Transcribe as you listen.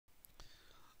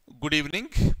Good evening.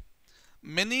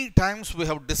 Many times we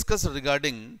have discussed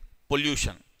regarding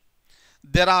pollution.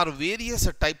 There are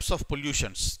various types of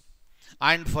pollutions,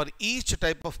 and for each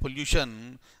type of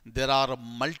pollution there are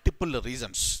multiple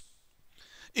reasons.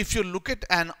 If you look at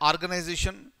an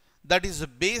organization that is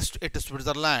based at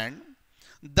Switzerland,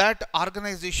 that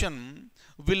organization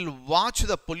will watch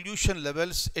the pollution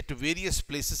levels at various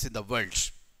places in the world.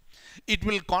 It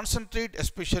will concentrate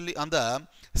especially on the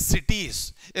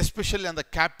cities, especially on the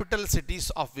capital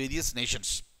cities of various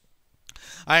nations.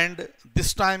 And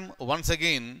this time, once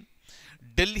again,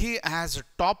 Delhi has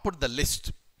topped the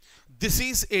list. This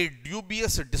is a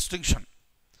dubious distinction.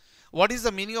 What is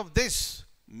the meaning of this?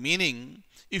 Meaning,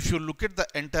 if you look at the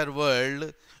entire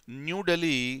world, New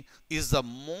Delhi is the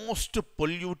most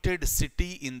polluted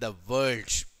city in the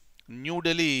world. New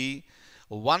Delhi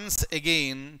once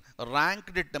again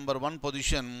ranked at number 1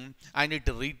 position, and it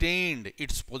retained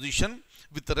its position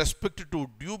with respect to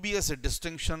dubious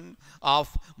distinction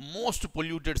of most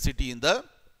polluted city in the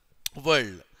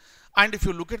world. And if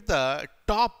you look at the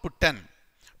top 10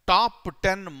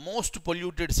 most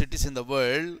polluted cities in the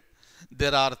world,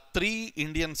 there are 3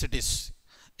 Indian cities.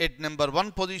 At number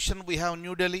 1 position we have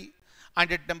New Delhi,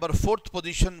 and at number 4th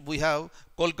position we have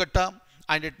Kolkata,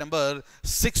 and at number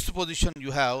 6th position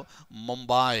you have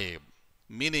Mumbai.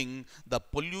 Meaning the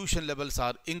pollution levels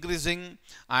are increasing,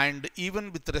 and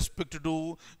even with respect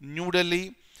to New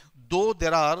Delhi, though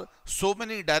there are so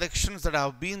many directions that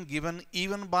have been given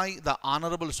even by the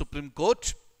Honorable Supreme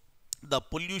Court, the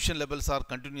pollution levels are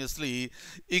continuously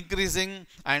increasing,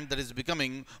 and that is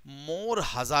becoming more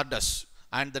hazardous,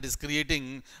 and that is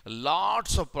creating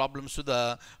lots of problems to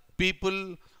the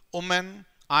people, women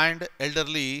and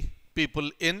elderly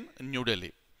people in New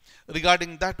Delhi.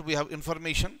 Regarding that, we have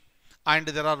information, and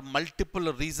there are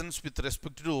multiple reasons with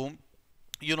respect to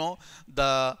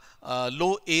the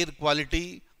low air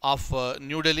quality of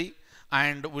New Delhi,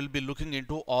 and we'll be looking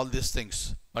into all these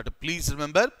things. But please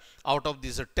remember, out of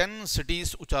these 10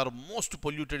 cities which are most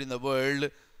polluted in the world,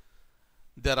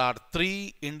 there are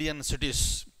 3 Indian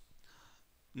cities: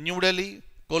 New Delhi,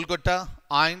 Kolkata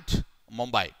and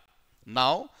Mumbai.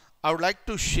 Now I would like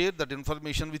to share that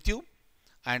information with you,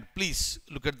 and please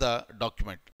look at the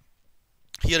document.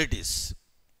 Here it is.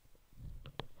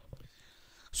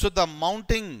 So the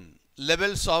mounting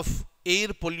levels of air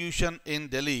pollution in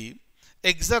Delhi,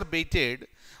 exacerbated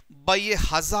by a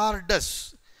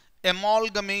hazardous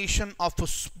amalgamation of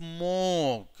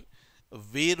smoke.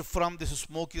 Where from this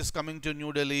smoke is coming to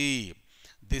New Delhi?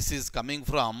 This is coming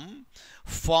from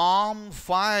farm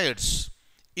fires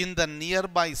in the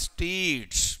nearby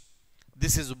states.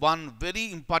 This is one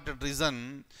very important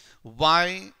reason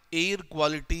why air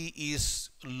quality is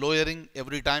lowering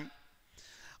every time,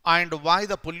 and why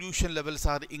the pollution levels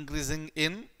are increasing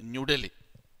in New Delhi.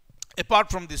 Apart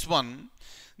from this one,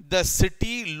 the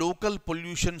city local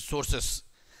pollution sources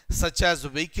such as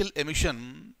vehicle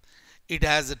emission, it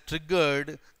has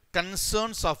triggered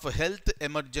concerns of health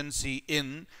emergency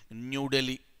in New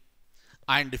Delhi.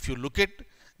 And if you look at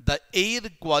the air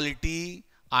quality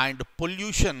and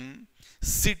pollution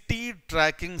city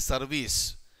tracking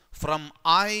service from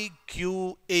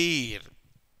IQ Air,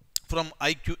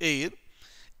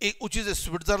 which is a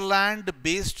Switzerland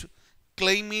based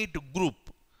climate group,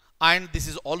 and this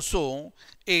is also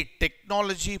a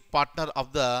technology partner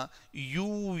of the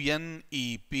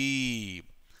UNEP.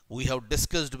 We have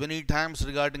discussed many times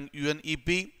regarding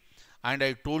UNEP, and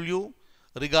I told you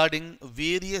regarding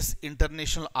various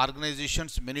international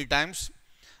organizations many times.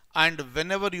 And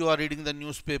whenever you are reading the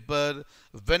newspaper,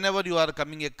 whenever you are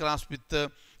coming across with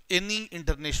any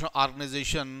international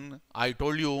organization, I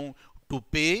told you to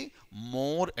pay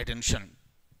more attention.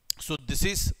 So this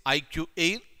is IQ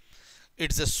Air.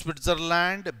 It's a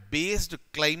Switzerland based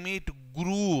climate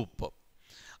group,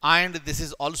 and this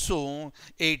is also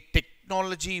a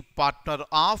technology partner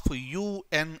of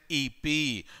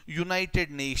UNEP,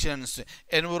 United Nations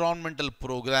Environmental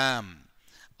Program,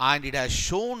 and it has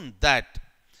shown that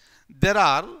there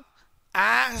are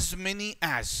as many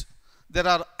as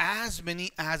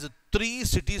 3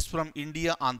 cities from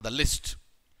India on the list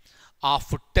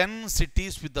of 10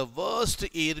 cities with the worst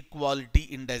air quality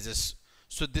indices.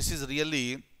 So this is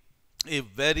really a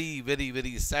very, very,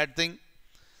 very sad thing.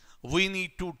 We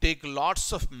need to take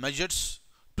lots of measures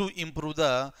to improve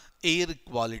the air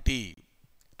quality.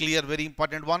 Clear, very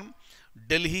important one.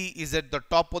 Delhi is at the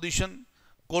top position,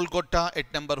 Kolkata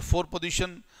at number 4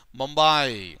 position,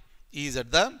 Mumbai is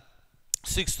at the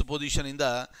 6th position in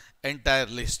the entire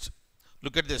list.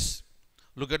 Look at this.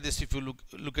 Look at this. If you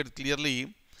look at it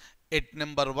clearly, at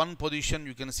number 1 position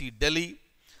you can see Delhi,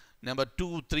 number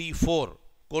 2, 3, 4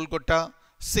 Kolkata,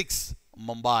 6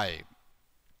 Mumbai.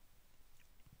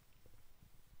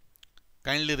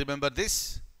 Kindly remember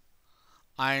this.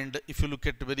 And if you look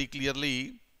at very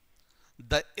clearly,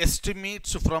 the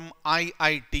estimates from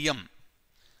IITM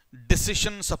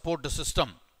decision support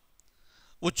system,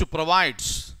 which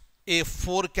provides a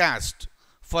forecast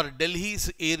for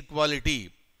Delhi's air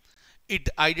quality, it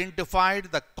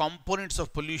identified the components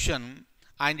of pollution,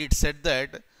 and it said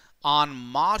that on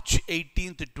March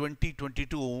 18th,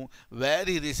 2022,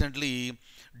 very recently,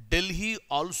 Delhi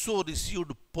also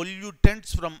received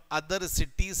pollutants from other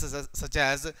cities such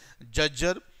as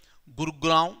Jajjar,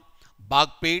 Gurugram,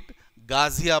 Bagpet,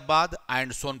 Ghaziabad,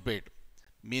 and Sonpet.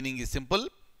 Meaning is simple.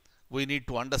 We need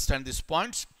to understand these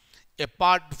points.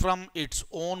 Apart from its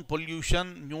own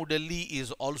pollution, New Delhi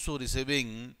is also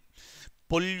receiving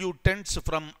pollutants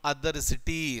from other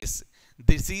cities.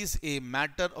 This is a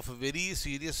matter of very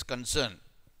serious concern.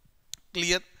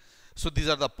 Clear? So these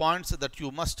are the points that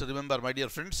you must remember, my dear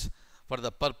friends, for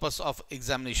the purpose of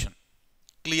examination.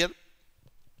 Clear?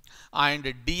 And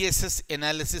DSS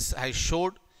analysis has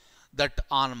showed that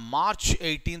on March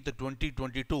 18th,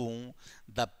 2022,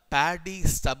 the paddy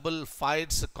stubble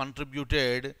fires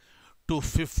contributed to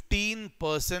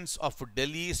 15% of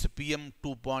Delhi's PM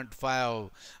 2.5.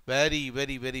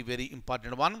 Very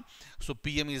important one. So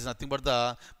PM is nothing but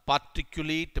the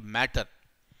particulate matter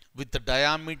with the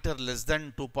diameter less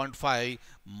than 2.5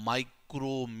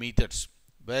 micrometers.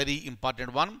 Very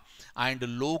important one. And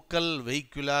local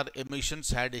vehicular emissions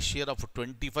had a share of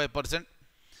 25%.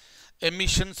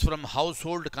 Emissions from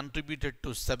household contributed to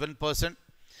 7%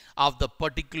 of the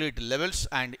particulate levels,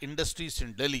 and industries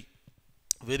in Delhi.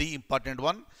 Very important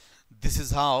one. This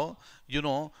is how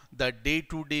the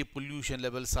day-to-day pollution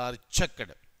levels are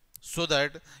checked, so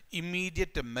that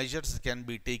immediate measures can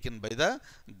be taken by the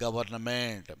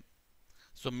government.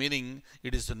 So meaning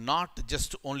it is not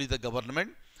just only the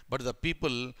government, but the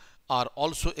people are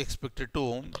also expected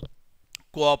to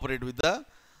cooperate with the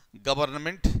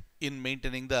government in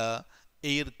maintaining the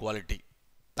air quality.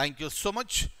 Thank you so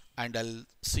much, and I'll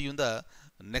see you in the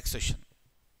next session.